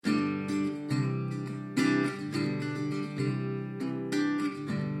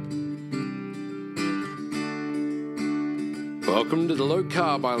Welcome to the Low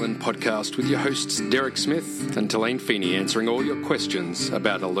Carb Island podcast with your hosts Derek Smith and Telaine Feeney, answering all your questions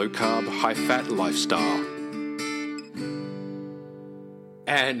about a low carb, high fat lifestyle.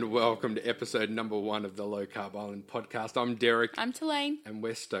 And welcome to episode number 1 of the Low Carb Island podcast. I'm Derek. I'm Telaine. And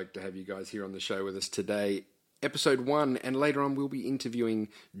we're stoked to have you guys here on the show with us today. Episode 1, and later on we'll be interviewing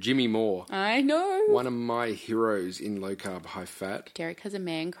Jimmy Moore. I know. One of my heroes in low carb, high fat. Derek has a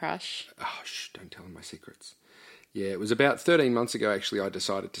man crush. Oh, don't tell him my secrets. Yeah, it was about 13 months ago, actually, I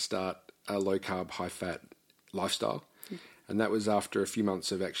decided to start a low carb, high fat lifestyle. And that was after a few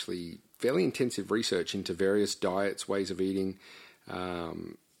months of actually fairly intensive research into various diets, ways of eating,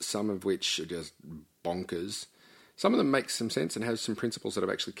 some of which are just bonkers. Some of them make some sense and have some principles that I've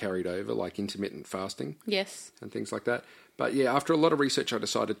actually carried over, like intermittent fasting. Yes. And things like that. But yeah, after a lot of research, I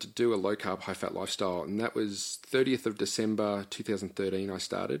decided to do a low-carb, high-fat lifestyle. And that was 30th of December 2013 I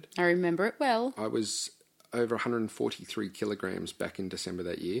started. I remember it well. I was over 143 kilograms back in December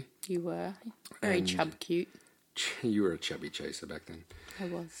that year. You were. Very chub cute. You were a chubby chaser back then. I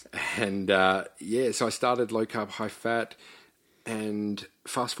was. And so I started low-carb, high-fat. And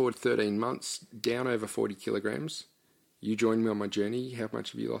fast forward 13 months, down over 40 kilograms. You joined me on my journey. How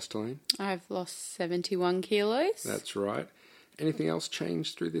much have you lost, Telaine? I've lost 71 kilos. That's right. Anything else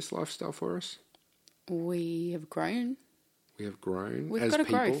changed through this lifestyle for us? We have grown. We have grown We've as got a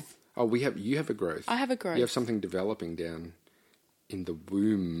people. Growth. Oh, you have a growth. I have a growth. You have something developing down in the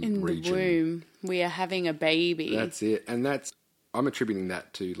womb in region. In the womb. We are having a baby. That's it. And I'm attributing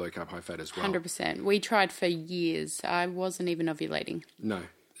that to low carb, high fat as well. 100%. We tried for years. I wasn't even ovulating. No.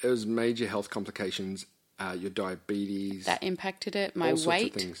 It was major health complications. Your diabetes. That impacted it. My all sorts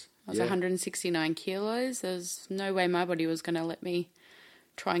weight. of things. I was 169 kilos. There's no way my body was going to let me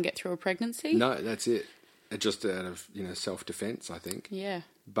try and get through a pregnancy. No, that's it. Just out of, self-defense, I think. Yeah.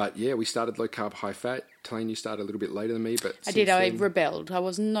 But yeah, we started low carb, high fat. Telaine, you started a little bit later than me, but I did. I rebelled. I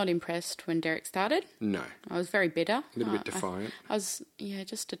was not impressed when Derek started. No. I was very bitter. A little bit defiant. I was,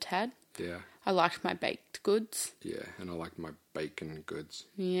 just a tad. Yeah. I liked my baked goods. Yeah, and I liked my bacon goods.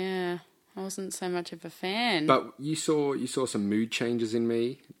 Yeah, I wasn't so much of a fan. But you saw some mood changes in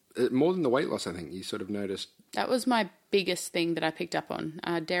me, more than the weight loss. I think you sort of noticed. That was my biggest thing that I picked up on.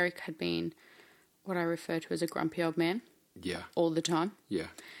 Derek had been what I refer to as a grumpy old man. Yeah. All the time. Yeah.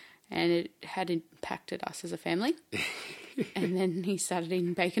 And it had impacted us as a family. And then he started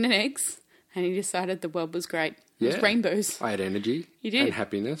eating bacon and eggs, and he decided the world was great. It was rainbows. I had energy. You did. And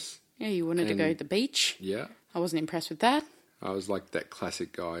happiness. Yeah, you wanted to go to the beach. Yeah. I wasn't impressed with that. I was like that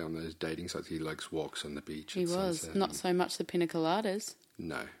classic guy on those dating sites. He likes walks on the beach. He was. Not so much the pina coladas.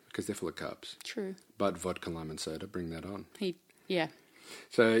 No, because they're full of carbs. True. But vodka, lime and soda, bring that on. Yeah.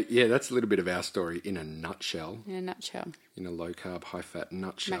 So, yeah, that's a little bit of our story in a nutshell. In a nutshell. In a low-carb, high-fat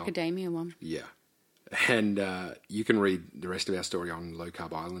nutshell. Macadamia one. Yeah. And you can read the rest of our story on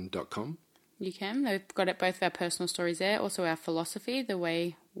lowcarbisland.com. You can. They've got both our personal stories there, also our philosophy, the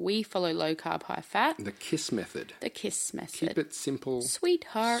way we follow low-carb, high-fat. The KISS method. The KISS method. Keep it simple.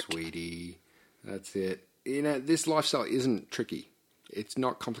 Sweetheart. Sweetie. That's it. This lifestyle isn't tricky. It's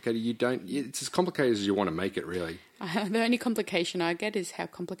not complicated. It's as complicated as you want to make it, really. The only complication I get is how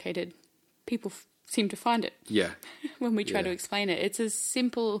complicated people seem to find it. Yeah. When we try to explain it. It's as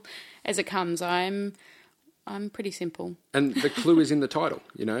simple as it comes. I'm pretty simple. And the clue is in the title,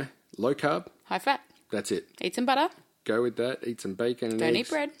 low carb. High fat. That's it. Eat some butter. Go with that. Eat some bacon and Don't eggs.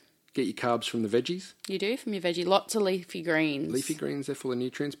 eat bread. Get your carbs from the veggies. You do, from your veggie. Lots of leafy greens. Leafy greens, they're full of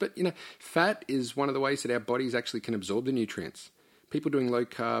nutrients. But, fat is one of the ways that our bodies actually can absorb the nutrients. People doing high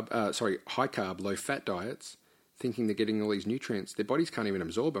carb, low fat diets, thinking they're getting all these nutrients, their bodies can't even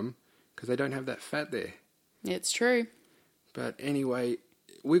absorb them because they don't have that fat there. It's true. But anyway,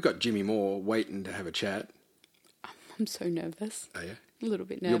 we've got Jimmy Moore waiting to have a chat. I'm so nervous. Oh, yeah? A little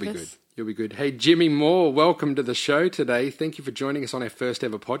bit nervous. You'll be good. Hey, Jimmy Moore, welcome to the show today. Thank you for joining us on our first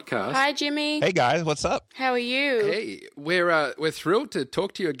ever podcast. Hi, Jimmy. Hey, guys. What's up? How are you? Hey, we're thrilled to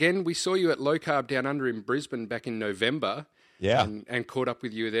talk to you again. We saw you at Low Carb Down Under in Brisbane back in November. Yeah. And caught up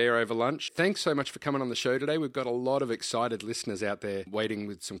with you there over lunch. Thanks so much for coming on the show today. We've got a lot of excited listeners out there waiting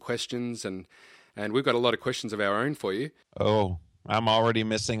with some questions, and we've got a lot of questions of our own for you. Oh, I'm already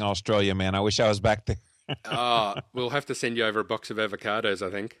missing Australia, man. I wish I was back there. We'll have to send you over a box of avocados, I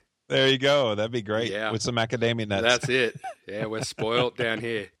think. There you go. That'd be great. Yeah. With some macadamia nuts. That's it. Yeah, we're spoiled down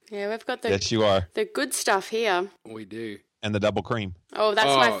here. Yeah, we've got Yes, you are. the good stuff here. We do. And the double cream. Oh, that's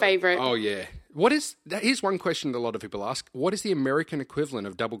my favourite. Oh, yeah. Here's one question that a lot of people ask. What is the American equivalent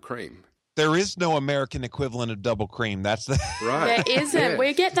of double cream? There is no American equivalent of double cream. That's the Right. There isn't. Yeah.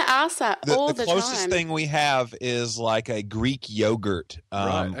 We get to ask that all the time. The closest thing we have is like a Greek yogurt.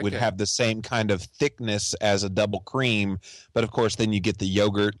 Right, Would okay. have the same kind of thickness as a double cream, but of course then you get the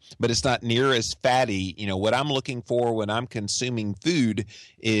yogurt, but it's not near as fatty. You know, what I'm looking for when I'm consuming food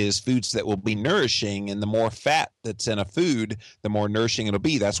is foods that will be nourishing, and the more fat that's in a food, the more nourishing it'll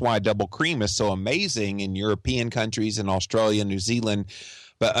be. That's why double cream is so amazing in European countries, in Australia, New Zealand.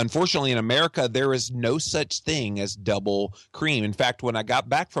 But unfortunately, in America, there is no such thing as double cream. In fact, when I got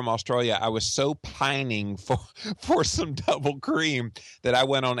back from Australia, I was so pining for some double cream that I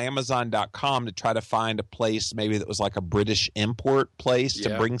went on Amazon.com to try to find a place maybe that was like a British import place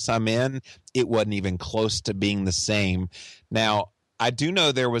to bring some in. It wasn't even close to being the same. Now, I do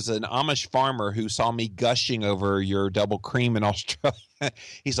know there was an Amish farmer who saw me gushing over your double cream in Australia.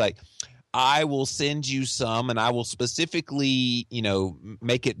 He's like, I will send you some, and I will specifically,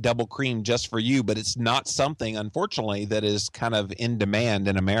 make it double cream just for you. But it's not something, unfortunately, that is kind of in demand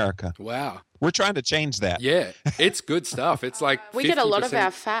in America. Wow. We're trying to change that. Yeah, it's good stuff. It's like We get a lot 50%. of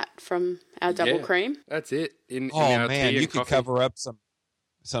our fat from our double cream. That's it. In Oh our man, tea you and could coffee. cover up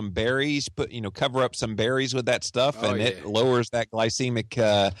some berries, cover up some berries with that stuff, and it lowers that glycemic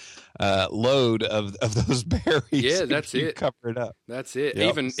load of those berries. Yeah, if that's you it. Cover it up. That's it.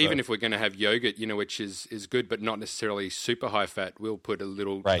 Yep, Even if we're going to have yogurt, which is good, but not necessarily super high fat, we'll put a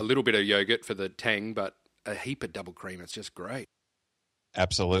little bit of yogurt for the tang, but a heap of double cream. It's just great.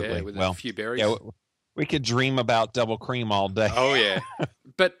 Absolutely. Yeah, with a few berries. Yeah, we could dream about double cream all day. Oh, yeah.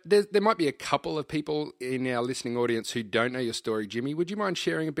 But there might be a couple of people in our listening audience who don't know your story, Jimmy. Would you mind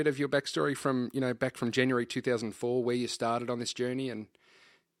sharing a bit of your backstory from, back from January 2004, where you started on this journey and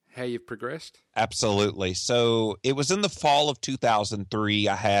how you've progressed? Absolutely. So it was in the fall of 2003.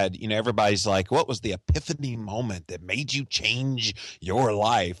 I had, everybody's like, what was the epiphany moment that made you change your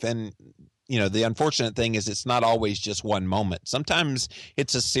life? And the unfortunate thing is it's not always just one moment. Sometimes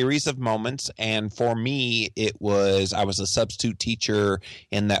it's a series of moments. And for me, I was a substitute teacher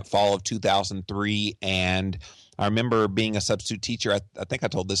in that fall of 2003. And I remember being a substitute teacher. I think I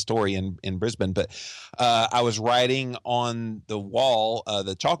told this story in Brisbane, but I was writing on the wall,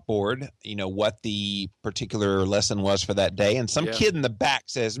 the chalkboard, what the particular lesson was for that day. And some kid in the back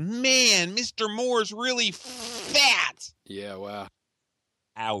says, "Man, Mr. Moore's really fat." Yeah, wow.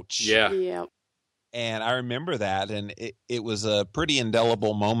 Ouch. Yeah. And I remember that, and it was a pretty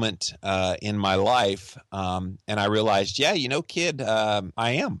indelible moment in my life. And I realized, kid, I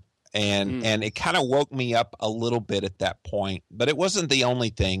am. And it kind of woke me up a little bit at that point. But it wasn't the only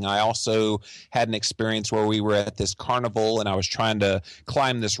thing. I also had an experience where we were at this carnival, and I was trying to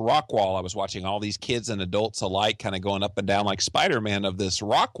climb this rock wall. I was watching all these kids and adults alike kind of going up and down like Spider-Man of this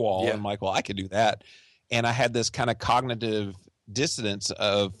rock wall. Yeah. And I'm like, well, I could do that. And I had this kind of cognitive dissonance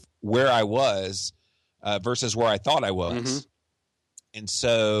of where I was versus where I thought I was. Mm-hmm. And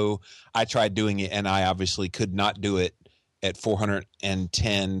so I tried doing it, and I obviously could not do it at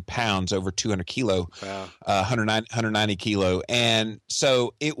 410 pounds, over 200 kilo, Wow. 190 kilo. And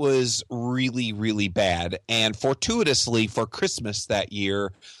so it was really, really bad. And fortuitously for Christmas that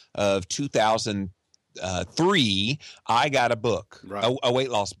year of 2003, I got a book, Right. a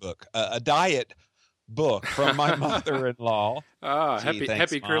weight loss book, a diet book from my mother-in-law. Oh, Gee, thanks,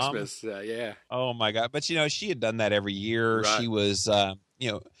 happy Mom. Christmas. Yeah. Oh my God. But she had done that every year. Right. She was,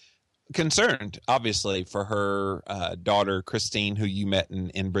 concerned obviously for her daughter, Christine, who you met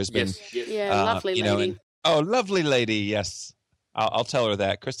in Brisbane. Yes. Yeah, lovely lady. Lovely lady. Yes. I'll tell her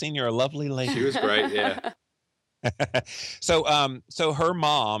that. Christine, you're a lovely lady. She was great. Yeah. So her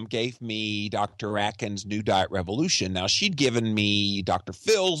mom gave me Dr. Atkins' New Diet Revolution. Now, she'd given me Dr.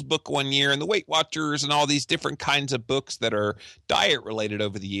 Phil's book one year and the Weight Watchers and all these different kinds of books that are diet related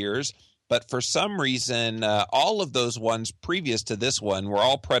over the years. But for some reason, all of those ones previous to this one were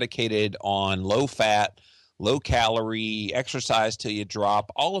all predicated on low fat, low calorie, exercise till you drop,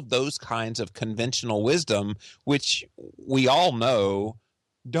 all of those kinds of conventional wisdom, which we all know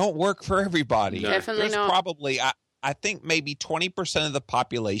don't work for everybody. No. Definitely There's not. probably, I think maybe 20% of the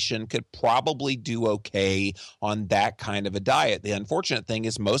population could probably do okay on that kind of a diet. The unfortunate thing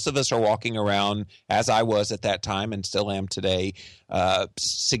is most of us are walking around, as I was at that time and still am today,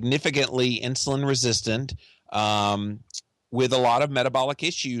 significantly insulin resistant, with a lot of metabolic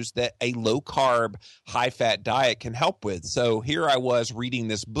issues that a low-carb, high-fat diet can help with. So here I was reading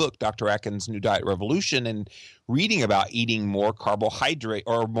this book, Dr. Atkins' New Diet Revolution, and reading about eating more carbohydrate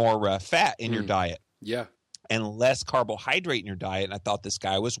or more fat in your diet. Yeah. And less carbohydrate in your diet. And I thought this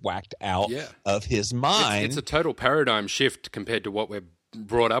guy was whacked out Yeah. of his mind. It's a total paradigm shift compared to what we're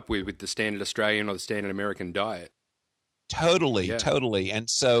brought up with the standard Australian or the standard American diet. Totally, Yeah. totally. And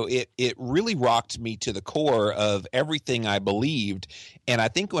so it really rocked me to the core of everything I believed. And I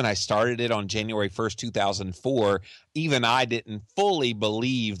think when I started it on January 1st, 2004, even I didn't fully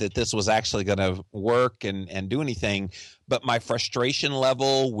believe that this was actually going to work and do anything. But my frustration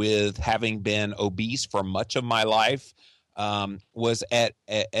level with having been obese for much of my life was at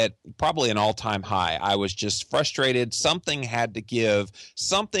probably an all-time high. I was just frustrated. Something had to give.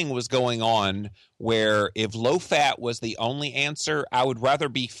 Something was going on where if low fat was the only answer, I would rather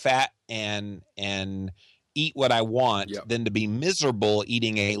be fat and eat what I want than to be miserable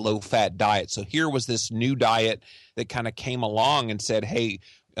eating a low fat diet. So here was this new diet that kind of came along and said, hey,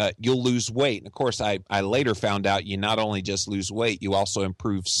 you'll lose weight. And of course, I later found out you not only just lose weight, you also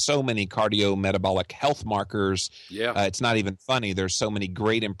improve so many cardiometabolic health markers. Yeah. It's not even funny. There's so many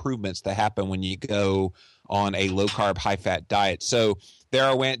great improvements that happen when you go on a low carb, high fat diet. So there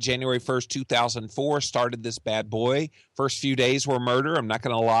I went, January 1st, 2004, started this bad boy. First few days were murder. I'm not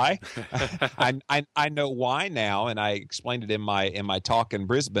going to lie. I know why now, and I explained it in my talk in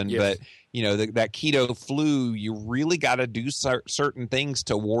Brisbane. Yes. But you know, that keto flu, you really got to do certain things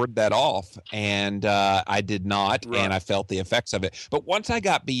to ward that off, and I did not, and I felt the effects of it. But once I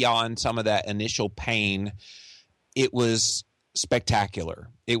got beyond some of that initial pain, it was spectacular.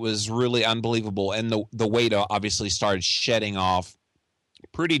 It was really unbelievable, and the weight obviously started shedding off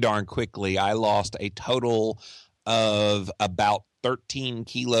pretty darn quickly. I lost a total of about 13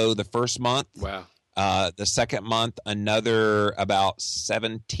 kilo the first month. Wow. The second month, another about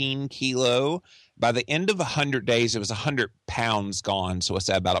 17 kilo. By the end of 100 days, it was 100 pounds gone. So it's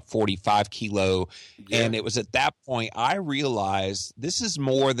about a 45 kilo. Yeah. And it was at that point I realized this is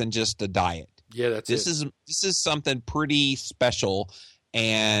more than just a diet. Yeah, this is something pretty special,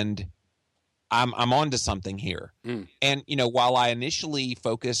 and I'm onto something here. And, you know, while I initially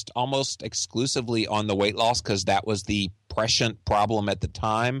focused almost exclusively on the weight loss because that was the prescient problem at the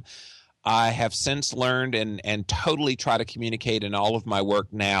time, I have since learned and totally try to communicate in all of my work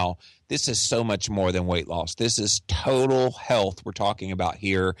now, this is so much more than weight loss. This is total health we're talking about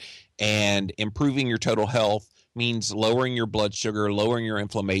here, and improving your total health means lowering your blood sugar, lowering your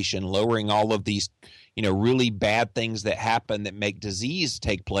inflammation, lowering all of these, you know, really bad things that happen that make disease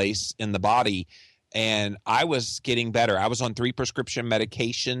take place in the body. And I was getting better. I was on 3 prescription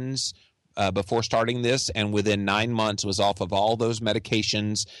medications before starting this, and within 9 months was off of all those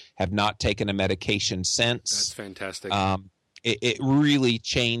medications, have not taken a medication since. That's fantastic. It really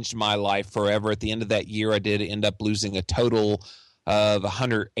changed my life forever. At the end of that year, I did end up losing a total of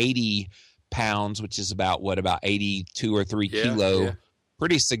 180 pounds, which is about 82 or 3 kilo. Yeah.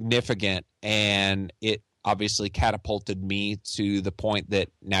 Pretty significant, and it obviously catapulted me to the point that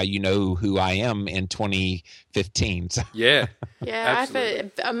now you know who I am in 2015. Yeah. Yeah,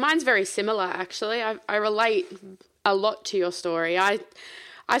 mine's very similar, actually. I relate a lot to your story. I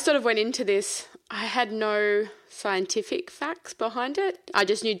sort of went into this, I had no scientific facts behind it. I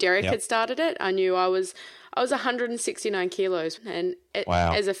just knew Derek had started it. I knew I was 169 kilos, and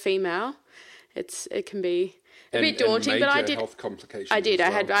as a female, it can be a bit daunting, but I did health complications. I did.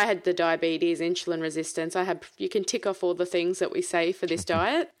 Well. I had the diabetes, insulin resistance. You can tick off all the things that we say for this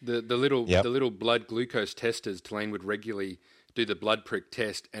diet. The little blood glucose testers, Telaine would regularly do the blood prick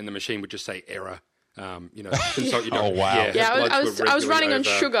test, and the machine would just say error. Consult your doctor. Oh wow! Yeah, I was running on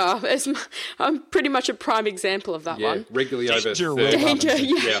sugar. I'm pretty much a prime example of that one. Regularly Danger, over. Danger.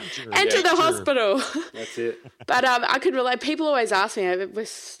 Enter the hospital. That's it. But I could relate. People always ask me.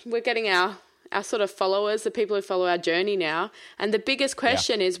 We're getting our sort of followers, the people who follow our journey now, and the biggest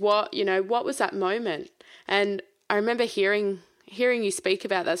question is what was that moment? And I remember hearing you speak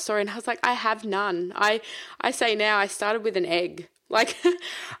about that story, and I was like, I have none. I say now I started with an egg. Like,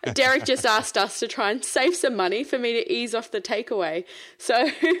 Derek just asked us to try and save some money for me to ease off the takeaway. So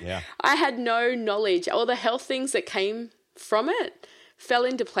I had no knowledge. All the health things that came from it fell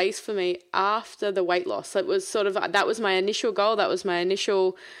into place for me after the weight loss. It was that was my initial goal. That was my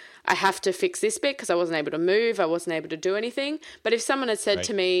initial, I have to fix this bit because I wasn't able to move. I wasn't able to do anything. But if someone had said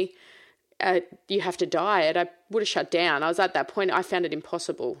to me, you have to diet, I would have shut down. I was at that point, I found it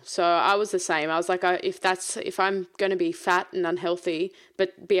impossible. So I was the same. I was like, if I'm going to be fat and unhealthy,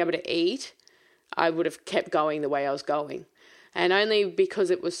 but be able to eat, I would have kept going the way I was going. And only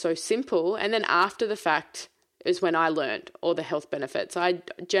because it was so simple. And then after the fact is when I learned all the health benefits. I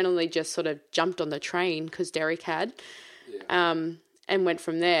generally just sort of jumped on the train because Derek had, and went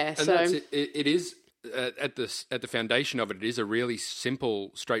from there. And that's it is. At the foundation of it, it is a really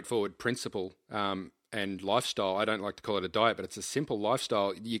simple, straightforward principle and lifestyle. I don't like to call it a diet, but it's a simple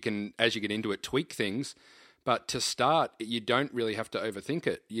lifestyle. You can, as you get into it, tweak things. But to start, you don't really have to overthink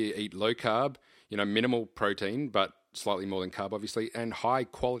it. You eat low carb, minimal protein, but slightly more than carb, obviously, and high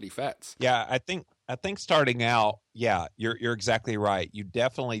quality fats. Yeah, I think starting out, yeah, you're exactly right. You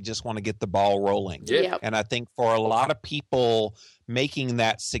definitely just want to get the ball rolling. Yeah. Yep. And I think for a lot of people making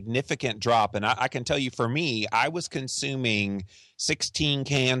that significant drop, and I can tell you for me, I was consuming 16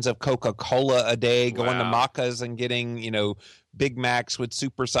 cans of Coca-Cola a day, going to Wow. Macca's and getting, Big Macs with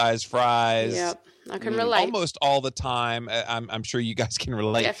supersized fries. Yep. I can relate. Almost all the time. I'm sure you guys can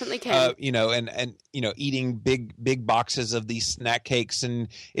relate. Definitely can. And eating big boxes of these snack cakes, and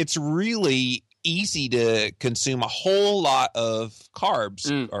it's really easy to consume a whole lot of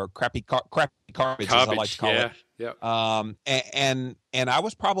carbs or crappy garbage, as I like to call it. Yeah. And I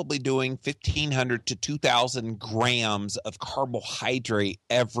was probably doing 1,500 to 2,000 grams of carbohydrate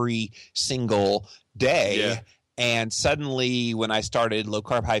every single day. Yeah. And suddenly, when I started low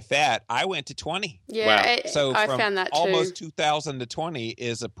carb, high fat, I went to 20. Yeah, Wow. So I from found that too. almost 2,000 to 20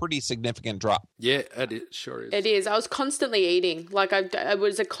 is a pretty significant drop. Yeah, it sure is. It is. I was constantly eating. Like it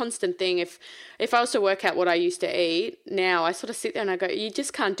was a constant thing. If I was to work out what I used to eat, now I sort of sit there and I go, you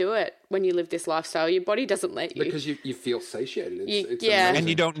just can't do it when you live this lifestyle. Your body doesn't let you. Because you feel satiated. It's yeah. amazing. And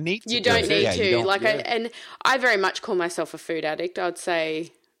you don't need to. You don't need to. You don't. And I very much call myself a food addict. I'd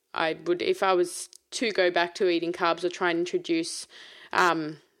say I would, if I was to go back to eating carbs or try and introduce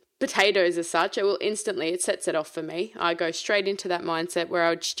potatoes as such, it sets it off for me. I go straight into that mindset where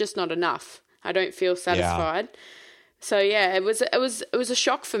it's just not enough. I don't feel satisfied. Yeah. So yeah, it was a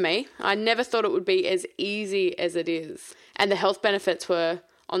shock for me. I never thought it would be as easy as it is. And the health benefits were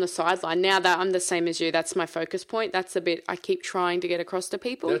on the sideline. Now that I'm the same as you, that's my focus point. That's a bit I keep trying to get across to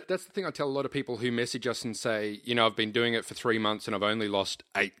people. That's the thing I tell a lot of people who message us and say, I've been doing it for 3 months and I've only lost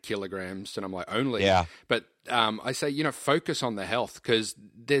 8 kilograms. And I'm like, only? Yeah. But I say, focus on the health because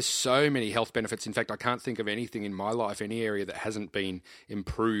there's so many health benefits. In fact, I can't think of anything in my life, any area that hasn't been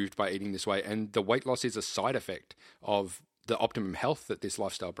improved by eating this way. And the weight loss is a side effect of the optimum health that this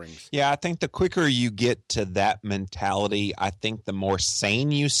lifestyle brings. Yeah, I think the quicker you get to that mentality, I think the more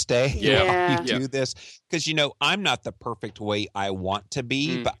sane you stay while you do this. Because, I'm not the perfect weight I want to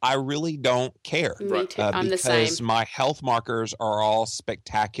be, but I really don't care. Me too. I'm the same. Because my health markers are all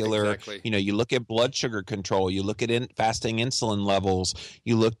spectacular. Exactly. You look at blood sugar control, you look at fasting insulin levels,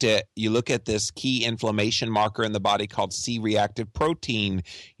 you look at this key inflammation marker in the body called C-reactive protein,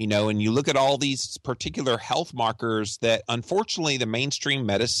 and you look at all these particular health markers that unfortunately the mainstream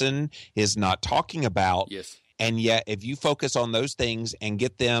medicine is not talking about. Yes. And yet, if you focus on those things and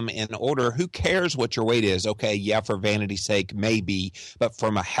get them in order, who cares what your weight is? Okay, yeah, for vanity's sake, maybe. But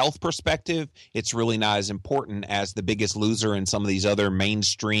from a health perspective, it's really not as important as the Biggest Loser and some of these other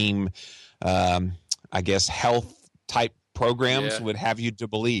mainstream, health type programs would have you to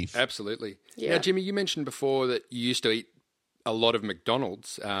believe. Absolutely. Yeah. Now, Jimmy, you mentioned before that you used to eat a lot of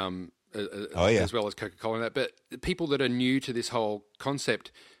McDonald's as well as Coca-Cola and that. But people that are new to this whole concept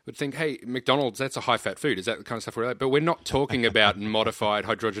would think, hey, McDonald's, that's a high-fat food. Is that the kind of stuff we're like? But we're not talking about modified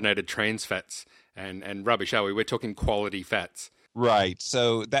hydrogenated trans fats and rubbish, are we? We're talking quality fats. Right.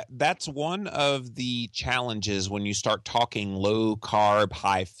 So that's one of the challenges when you start talking low carb,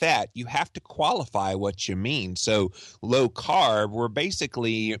 high fat. You have to qualify what you mean. So low carb, we're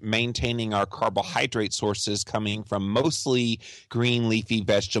basically maintaining our carbohydrate sources coming from mostly green leafy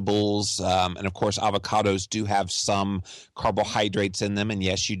vegetables. And of course, avocados do have some carbohydrates in them. And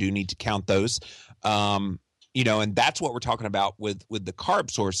yes, you do need to count those. And that's what we're talking about with the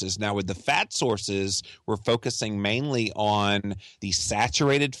carb sources. Now, with the fat sources, we're focusing mainly on the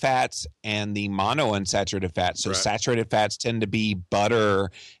saturated fats and the monounsaturated fats. So saturated fats tend to be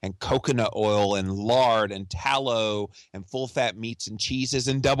butter and coconut oil and lard and tallow and full-fat meats and cheeses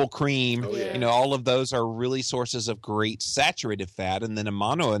and double cream. Oh, yeah. All of those are really sources of great saturated fat. And then a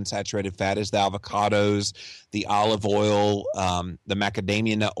monounsaturated fat is the avocados, the olive oil, the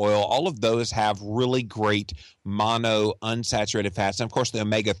macadamia nut oil. All of those have really great mono unsaturated fats. And of course, the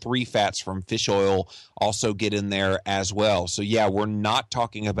omega-3 fats from fish oil also get in there as well. So yeah, we're not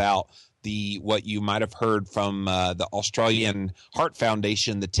talking about what you might have heard from the Australian Heart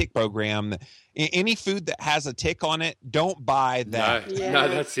Foundation, the tick program. Any food that has a tick on it, don't buy that. No,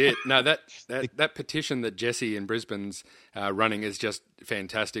 that's it. No, that petition that Jesse in Brisbane's running is just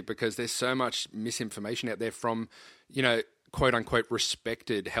fantastic because there's so much misinformation out there from, quote unquote,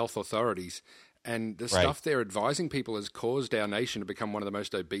 respected health authorities. And the stuff they're advising people has caused our nation to become one of the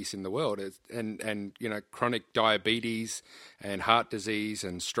most obese in the world. And chronic diabetes and heart disease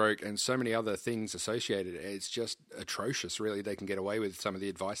and stroke and so many other things associated. It's just atrocious, really. They can get away with some of the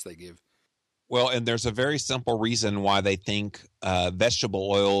advice they give. Well, and there's a very simple reason why they think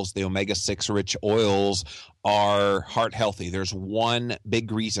vegetable oils, the omega-6 rich oils, are heart healthy. There's one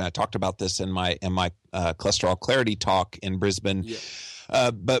big reason. I talked about this in my cholesterol clarity talk in Brisbane. Yeah.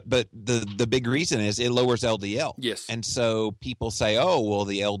 But the big reason is it lowers LDL. Yes. And so people say, oh, well,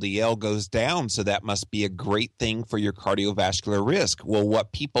 the LDL goes down, so that must be a great thing for your cardiovascular risk. Well,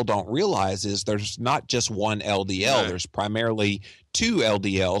 what people don't realize is there's not just one LDL. No. There's primarily two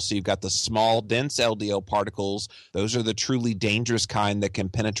LDL. So you've got the small, dense LDL particles. Those are the truly dangerous kind that can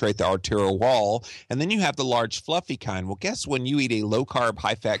penetrate the arterial wall. And then you have the large, fluffy kind. Well, guess when you eat a low-carb,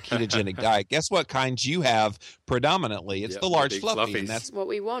 high-fat ketogenic diet, guess what kinds you have predominantly? It's the large, fluffy. And that's what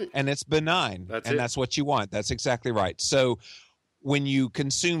we want. And it's benign. That's what you want. That's exactly right. So when you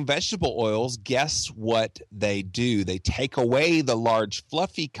consume vegetable oils, guess what they do? They take away the large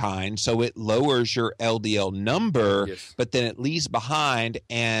fluffy kind, so it lowers your LDL number, but then it leaves behind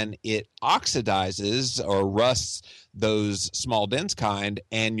and it oxidizes or rusts those small dense kind,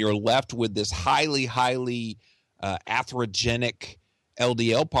 and you're left with this highly atherogenic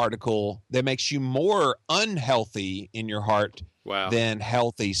LDL particle that makes you more unhealthy in your heart than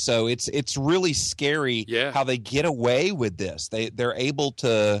healthy. So it's really scary how they get away with this. They're able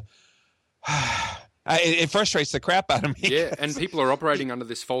to it frustrates the crap out of me. Yeah, and people are operating under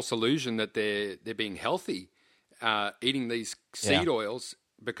this false illusion that they're being healthy, eating these seed oils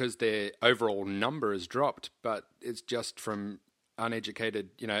because their overall number has dropped, but it's just from uneducated,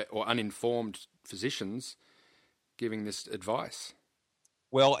 or uninformed physicians giving this advice.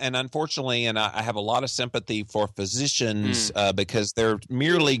 Well, and unfortunately, and I have a lot of sympathy for physicians because they're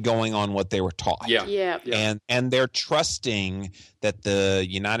merely going on what they were taught. Yeah. And they're trusting that the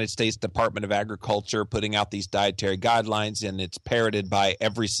United States Department of Agriculture putting out these dietary guidelines, and it's parroted by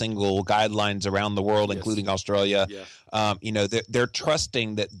every single guidelines around the world, including Australia. Yeah. They're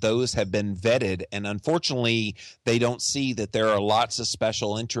trusting that those have been vetted, and unfortunately, they don't see that there are lots of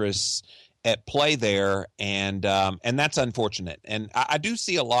special interests at play there, and that's unfortunate. And I do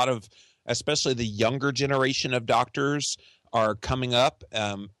see a lot of, especially the younger generation of doctors are coming up.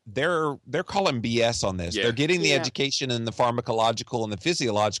 They're calling BS on this. They're getting the education and the pharmacological and the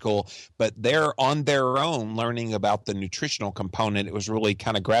physiological, but they're on their own learning about the nutritional component. It was really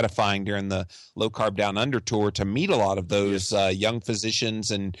kind of gratifying during the Low Carb Down Under tour to meet a lot of those young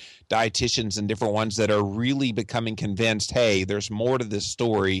physicians and dietitians and different ones that are really becoming convinced, hey, there's more to this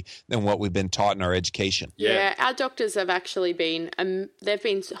story than what we've been taught in our education. Yeah, our doctors have actually been, they've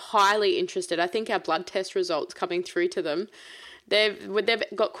been highly interested. I think our blood test results coming through to them, they've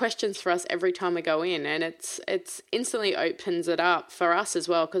got questions for us every time we go in, and it's instantly opens it up for us as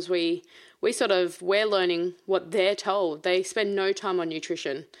well, because we're learning what they're told. They spend no time on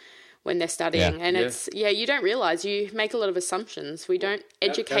nutrition when they're studying, and you don't realize, you make a lot of assumptions. We don't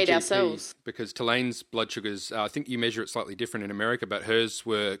educate ourselves. Because Telaine's blood sugars, I think you measure it slightly different in America, but hers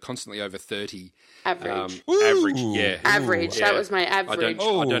were constantly over 30. Average. Average. That was my average. I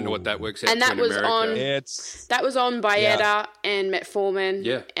don't know what that works out and to that in was America. That was on Byetta and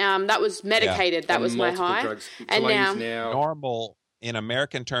metformin. That was medicated. That was my high. Drugs. And now normal in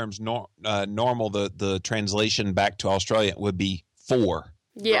American terms, normal. The translation back to Australia would be 4.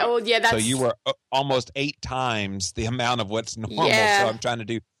 Yeah, right. Well, yeah, that's... So you were almost 8 times the amount of what's normal. Yeah. So I'm trying to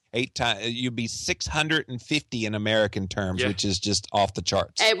do 8 times. You'd be 650 in American terms, which is just off the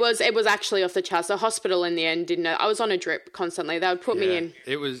charts. It was actually off the charts. The hospital in the end didn't know. I was on a drip constantly. They would put me in.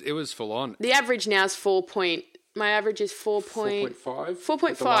 It was full on. The average now is 4 point. My average is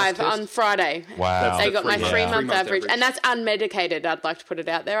 4.5 on Friday. Wow. They got my 3-month average. And that's unmedicated, I'd like to put it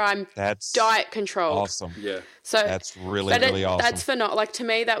out there. That's diet controlled. Awesome. Yeah. So that's really awesome. That's for not, like, to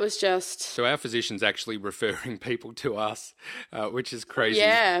me, that was just... So our physician's actually referring people to us, which is crazy.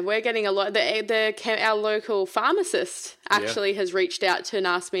 Yeah, we're getting a lot. Our local pharmacist actually has reached out to and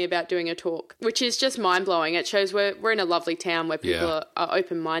asked me about doing a talk, which is just mind-blowing. It shows we're in a lovely town where people are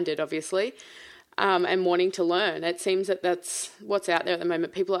open-minded, obviously. And wanting to learn. It seems that that's what's out there at the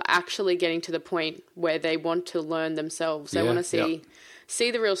moment. People are actually getting to the point where they want to learn themselves. They want to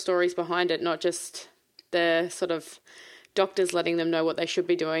see the real stories behind it, not just the sort of doctors letting them know what they should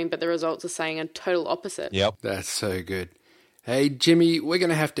be doing, but the results are saying a total opposite. Yep. That's so good. Hey, Jimmy, we're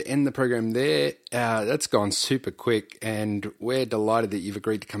going to have to end the program there. That's gone super quick, and we're delighted that you've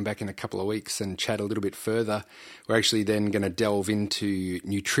agreed to come back in a couple of weeks and chat a little bit further. We're actually then going to delve into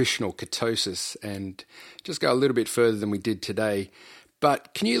nutritional ketosis and just go a little bit further than we did today.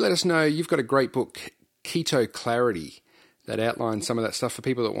 But can you let us know, you've got a great book, Keto Clarity, that outlines some of that stuff for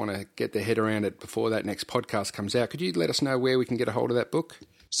people that want to get their head around it before that next podcast comes out. Could you let us know where we can get a hold of that book?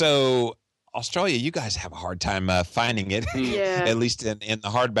 So Australia, you guys have a hard time finding it, Yeah. at least in the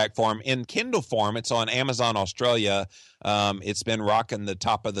hardback form. In Kindle form, it's on Amazon Australia. It's been rocking the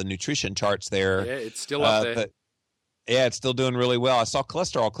top of the nutrition charts there. Yeah, it's still up there. But yeah, it's still doing really well. I saw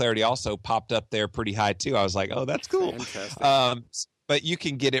Cholesterol Clarity also popped up there pretty high too. I was like, oh, that's cool. Fantastic. But you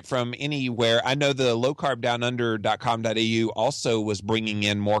can get it from anywhere. I know the lowcarbdownunder.com.au also was bringing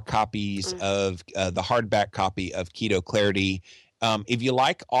in more copies of the hardback copy of Keto Clarity. If you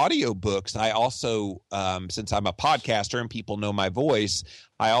like audiobooks, I also, since I'm a podcaster and people know my voice,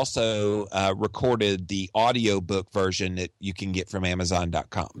 I also recorded the audiobook version that you can get from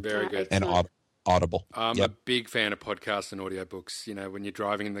Amazon.com. Very good. And Audible. I'm a big fan of podcasts and audiobooks. You know, when you're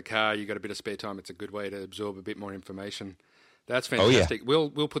driving in the car, you got a bit of spare time. It's a good way to absorb a bit more information. That's fantastic. Oh, yeah.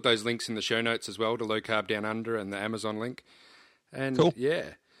 We'll put those links in the show notes as well to Low Carb Down Under and the Amazon link. And cool. Yeah,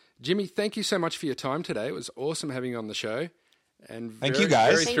 Jimmy, thank you so much for your time today. It was awesome having you on the show. And thank you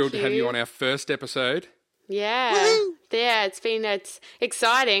guys. Very thrilled to have you on our first episode. Yeah. Woo-hoo! Yeah, it's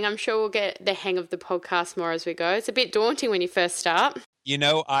exciting. I'm sure we'll get the hang of the podcast more as we go. It's a bit daunting when you first start. You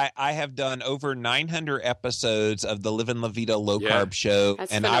know, I have done over 900 episodes of the Livin' La Vida Low Carb Show,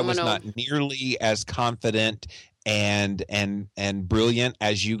 That's and phenomenal. I was not nearly as confident and brilliant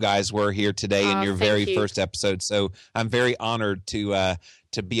as you guys were here today in your very first episode. So I'm very honored to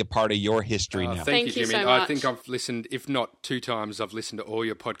be a part of your history now. Thank you, Jimmy. So much. I think I've listened, if not 2 times, I've listened to all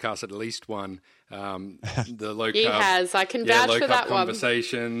your podcasts, at least one. The low carb. He has. I can vouch low for carb that one.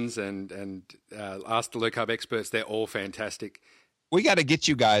 conversations and Ask the Low Carb Experts. They're all fantastic. We got to get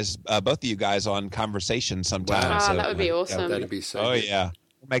you guys, both of you guys, on conversation sometime. Wow. That would be awesome. That'd be so Oh, good. yeah.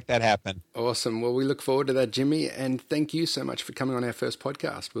 We'll make that happen. Awesome. Well, we look forward to that, Jimmy, and thank you so much for coming on our first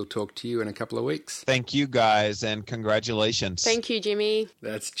podcast. We'll talk to you in a couple of weeks. Thank you, guys, and congratulations. Thank you, Jimmy.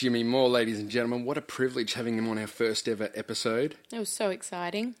 That's Jimmy Moore, ladies and gentlemen. What a privilege having him on our first ever episode. It was so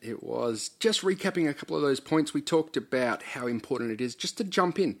exciting. It was. Just recapping a couple of those points, we talked about how important it is just to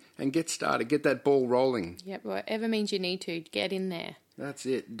jump in and get started, get that ball rolling. Yep, whatever means you need to get in there. That's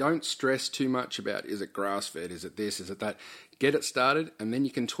it. Don't stress too much about, is it grass-fed, is it this, is it that. Get it started, and then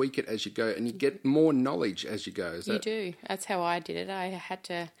you can tweak it as you go, and you get more knowledge as you go. You do. That's how I did it. I had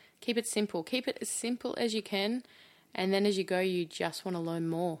to keep it simple. Keep it as simple as you can, and then as you go, you just want to learn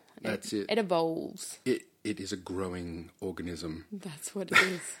more. That's it. It evolves. It is a growing organism. That's what it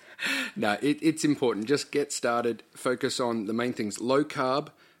is. No, it's important. Just get started. Focus on the main things. Low carb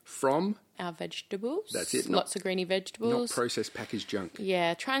from Our vegetables. That's it. Lots of greeny vegetables. Not processed packaged junk.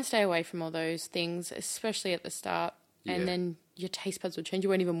 Yeah, try and stay away from all those things, especially at the start. Yeah. And then your taste buds will change. You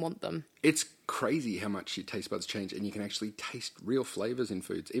won't even want them. It's crazy how much your taste buds change, and you can actually taste real flavors in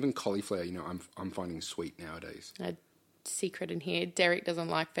foods. Even cauliflower, I'm finding sweet nowadays. A secret in here, Derek doesn't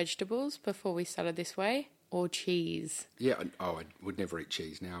like vegetables before we started this way, or cheese. Yeah, I would never eat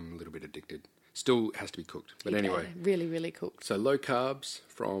cheese. Now I'm a little bit addicted. Still has to be cooked. But anyway. Really, really cooked. So low carbs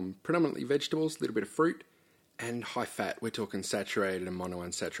from predominantly vegetables, a little bit of fruit, and high fat. We're talking saturated and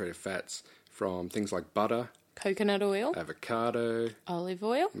monounsaturated fats from things like butter, Coconut oil, avocado, olive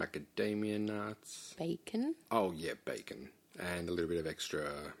oil, macadamia nuts. bacon, Oh, yeah, bacon. And a little bit of extra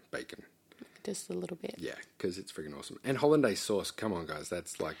bacon. just a little bit. Yeah, because it's freaking awesome. And hollandaise sauce. Come on, guys.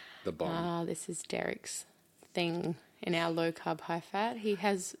 That's like the bomb. This is Derek's thing in our low carb, high fat. He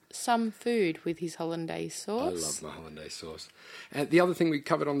has some food with his hollandaise sauce. I love my hollandaise sauce. And the other thing we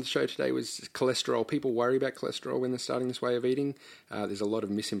covered on the show today was cholesterol. People worry about cholesterol when they're starting this way of eating. There's a lot of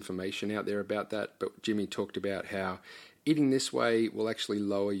misinformation out there about that. But Jimmy talked about how eating this way will actually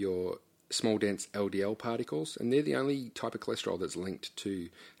lower your small dense LDL particles. And they're the only type of cholesterol that's linked to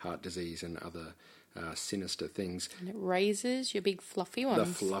heart disease and other sinister things. And it raises your big fluffy ones. The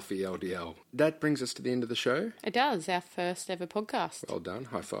fluffy LDL. That brings us to the end of the show. It does. Our first ever podcast. Well done.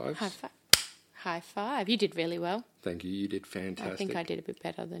 High fives. High five. High five. You did really well. Thank you. You did fantastic. I think I did a bit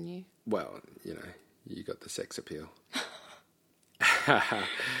better than you. Well, you got the sex appeal.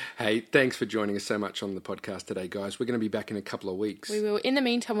 Hey, thanks for joining us so much on the podcast today, guys. We're going to be back in a couple of weeks. We will. In the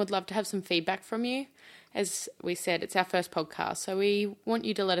meantime, we'd love to have some feedback from you. As we said, it's our first podcast, so we want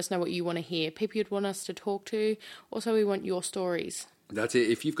you to let us know what you want to hear, people you'd want us to talk to. Also, we want your stories. That's it.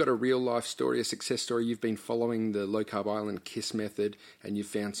 If you've got a real life story, a success story, you've been following the Low Carb Island KISS method and you've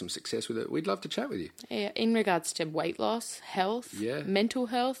found some success with it, we'd love to chat with you. Yeah, in regards to weight loss, health, mental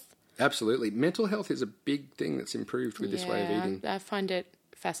health. Absolutely. Mental health is a big thing that's improved with this way of eating. I find it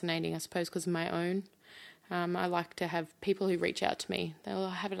fascinating, I suppose, because of my own. I like to have people who reach out to me. They'll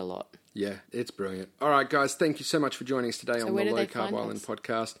have it a lot. Yeah, it's brilliant. All right, guys, thank you so much for joining us today on the Low Carb Island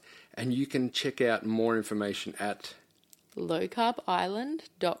podcast. And you can check out more information at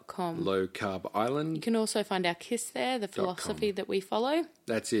lowcarbisland.com. Low Carb Island. You can also find our KISS there, the philosophy that we follow.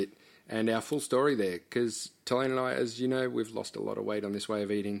 That's it. and our full story there, because Telaine and I, as you know, we've lost a lot of weight on this way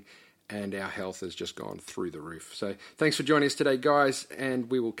of eating, and our health has just gone through the roof. So thanks for joining us today, guys,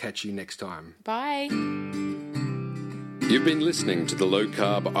 and we will catch you next time. Bye. You've been listening to the Low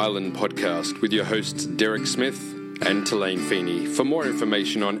Carb Island podcast with your hosts Derek Smith and Telaine Feeney. For more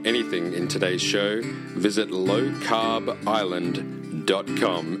information on anything in today's show, visit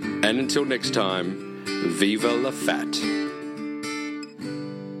lowcarbisland.com. And until next time, viva la fat.